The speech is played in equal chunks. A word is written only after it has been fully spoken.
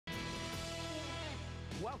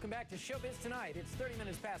Welcome back to Showbiz Tonight. It's 30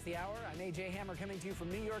 minutes past the hour. I'm A.J. Hammer coming to you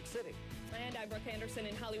from New York City. And I'm Brooke Anderson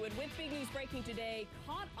in Hollywood with big news breaking today.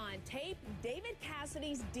 Caught on tape, David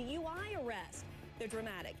Cassidy's DUI arrest. The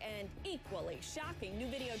dramatic and equally shocking new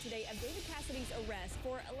video today of David Cassidy's arrest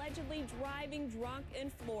for allegedly driving drunk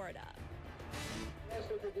in Florida. Yes,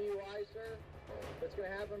 with the DUI, sir. What's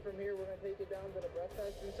going to happen from here, we're going to take you down to the breath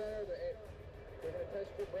testing center. They're going to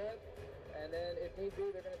test your breath, and then if need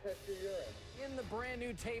be, they're going to test your urine. In the brand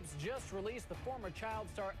new tapes just released, the former child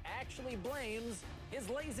star actually blames his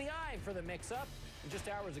lazy eye for the mix-up. And just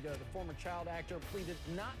hours ago, the former child actor pleaded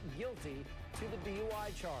not guilty to the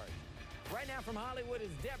DUI charge. Right now from Hollywood is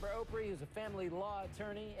Debra Opri, who's a family law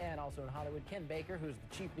attorney, and also in Hollywood, Ken Baker, who's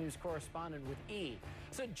the chief news correspondent with E!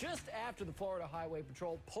 So just after the Florida Highway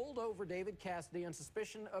Patrol pulled over David Cassidy on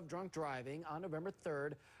suspicion of drunk driving on November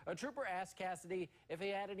 3rd, a trooper asked Cassidy if he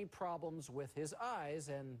had any problems with his eyes,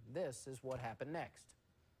 and this is what happened next.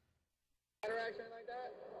 Interaction like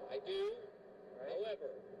that? I do. Right.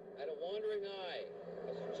 However, I had a wandering eye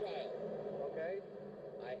as a child. Okay.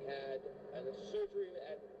 I had a surgery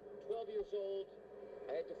at 12 years old.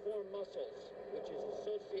 I had deformed muscles, which is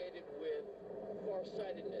associated with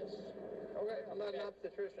farsightedness. Okay, I'm not an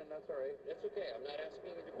obstetrician, that's all right. That's okay. I'm not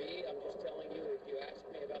asking you to be. I'm just telling you, if you ask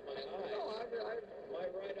me about my eye, No, my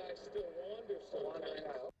right eye still wanders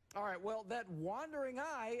sometimes. All right, well, that wandering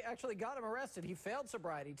eye actually got him arrested. He failed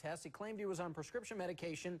sobriety tests. He claimed he was on prescription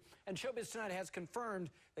medication. And Showbiz Tonight has confirmed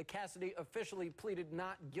that Cassidy officially pleaded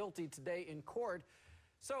not guilty today in court.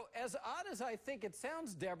 So, as odd as I think it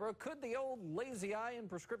sounds, Deborah, could the old lazy eye and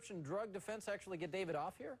prescription drug defense actually get David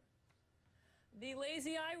off here? The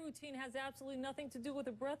lazy eye routine has absolutely nothing to do with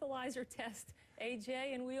a breathalyzer test,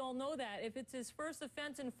 AJ, and we all know that. If it's his first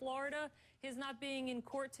offense in Florida, his not being in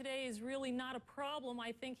court today is really not a problem.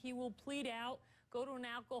 I think he will plead out, go to an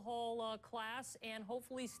alcohol class, and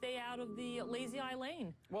hopefully stay out of the lazy eye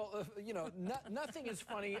lane. Well, you know, nothing is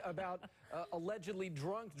funny about allegedly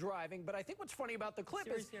drunk driving, but I think what's funny about the clip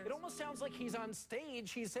is it almost sounds like he's on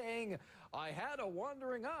stage. He's saying, I had a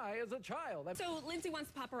wandering eye as a child. So Lindsay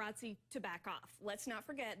wants paparazzi to back off. Let's not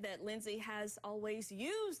forget that Lindsay has always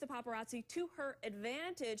used the paparazzi to her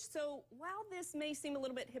advantage. So while this may seem a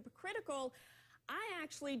little bit hypocritical, I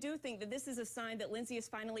actually do think that this is a sign that Lindsay is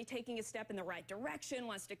finally taking a step in the right direction,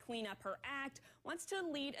 wants to clean up her act, wants to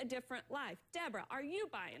lead a different life. Deborah, are you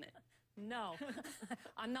buying it? No,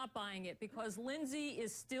 I'm not buying it because Lindsay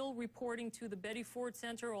is still reporting to the Betty Ford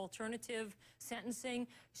Center Alternative Sentencing.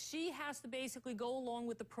 She has to basically go along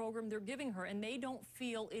with the program they're giving her, and they don't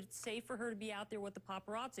feel it's safe for her to be out there with the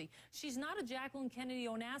paparazzi. She's not a Jacqueline Kennedy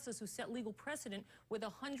Onassis who set legal precedent with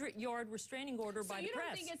a 100-yard restraining order by the press. So you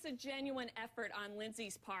don't think it's a genuine effort on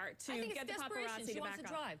Lindsay's part to get the paparazzi to back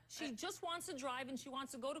off? Drive. She just wants to drive, and she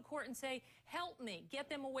wants to go to court and say, help me, get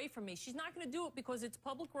them away from me. She's not going to do it because it's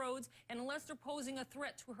public roads, and unless they're posing a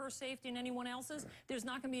threat to her safety and anyone else's, there's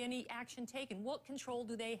not going to be any action taken. What control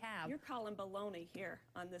do they have? You're calling baloney here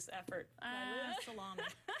on this effort. Salami.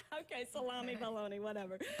 Okay, salami, baloney,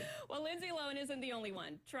 whatever. Well, Lindsay Lohan isn't the only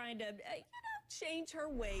one trying to, change her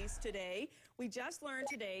ways today. We just learned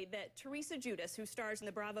today that Teresa Judas, who stars in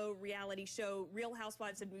the Bravo reality show Real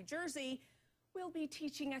Housewives of New Jersey, will be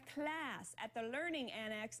teaching a class at the Learning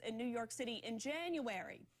Annex in New York City in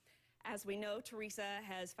January. As we know, Teresa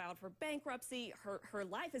has filed for bankruptcy. Her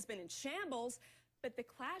life has been in shambles, but the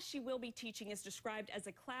class she will be teaching is described as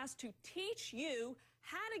a class to teach you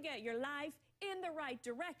how to get your life in the right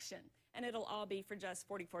direction. And it'll all be for just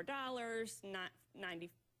 $44, not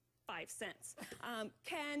 95 cents.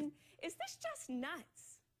 Ken, is this just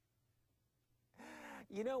nuts?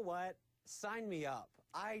 You know what? Sign me up.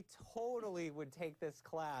 I totally would take this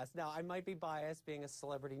class. Now, I might be biased being a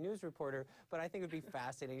celebrity news reporter, but I think it would be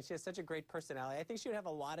fascinating. She has such a great personality. I think she would have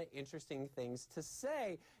a lot of interesting things to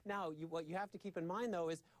say. Now, what you have to keep in mind, though,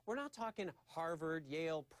 is we're not talking Harvard,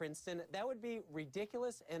 Yale, Princeton. That would be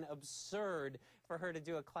ridiculous and absurd for her to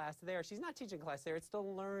do a class there. She's not teaching a class there. It's the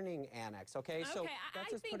Learning Annex, okay? So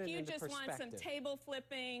I think you just want some table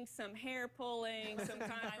flipping, some hair pulling, some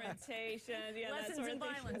confrontation. Yeah, lessons that sort in of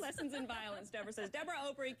thing. violence. Lessons in violence, Deborah says. Debra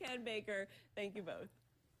Opri, Ken Baker, thank you both.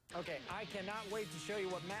 Okay, I cannot wait to show you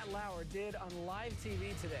what Matt Lauer did on live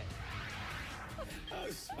TV today. Oh,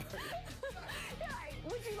 sorry.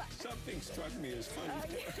 Would you like? Something struck me as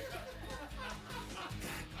funny.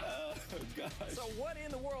 Oh, gosh. So what in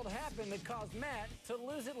the world happened that caused Matt to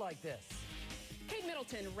lose it like this? Kate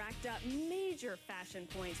Middleton racked up major fashion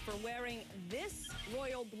points for wearing this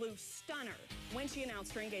royal blue stunner when she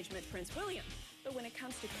announced her engagement to Prince William. But when it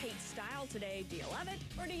comes to Kate's style today, do you love it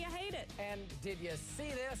or do you hate it? And did you see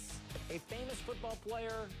this? A famous football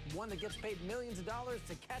player, one that gets paid millions of dollars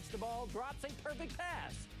to catch the ball, drops a perfect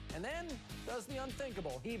pass. And then does the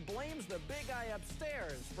unthinkable. He blames the big guy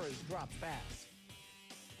upstairs for his dropped pass.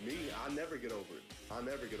 Me, I'll never get over it. I'll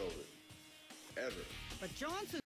never get over it. Ever. But Johnson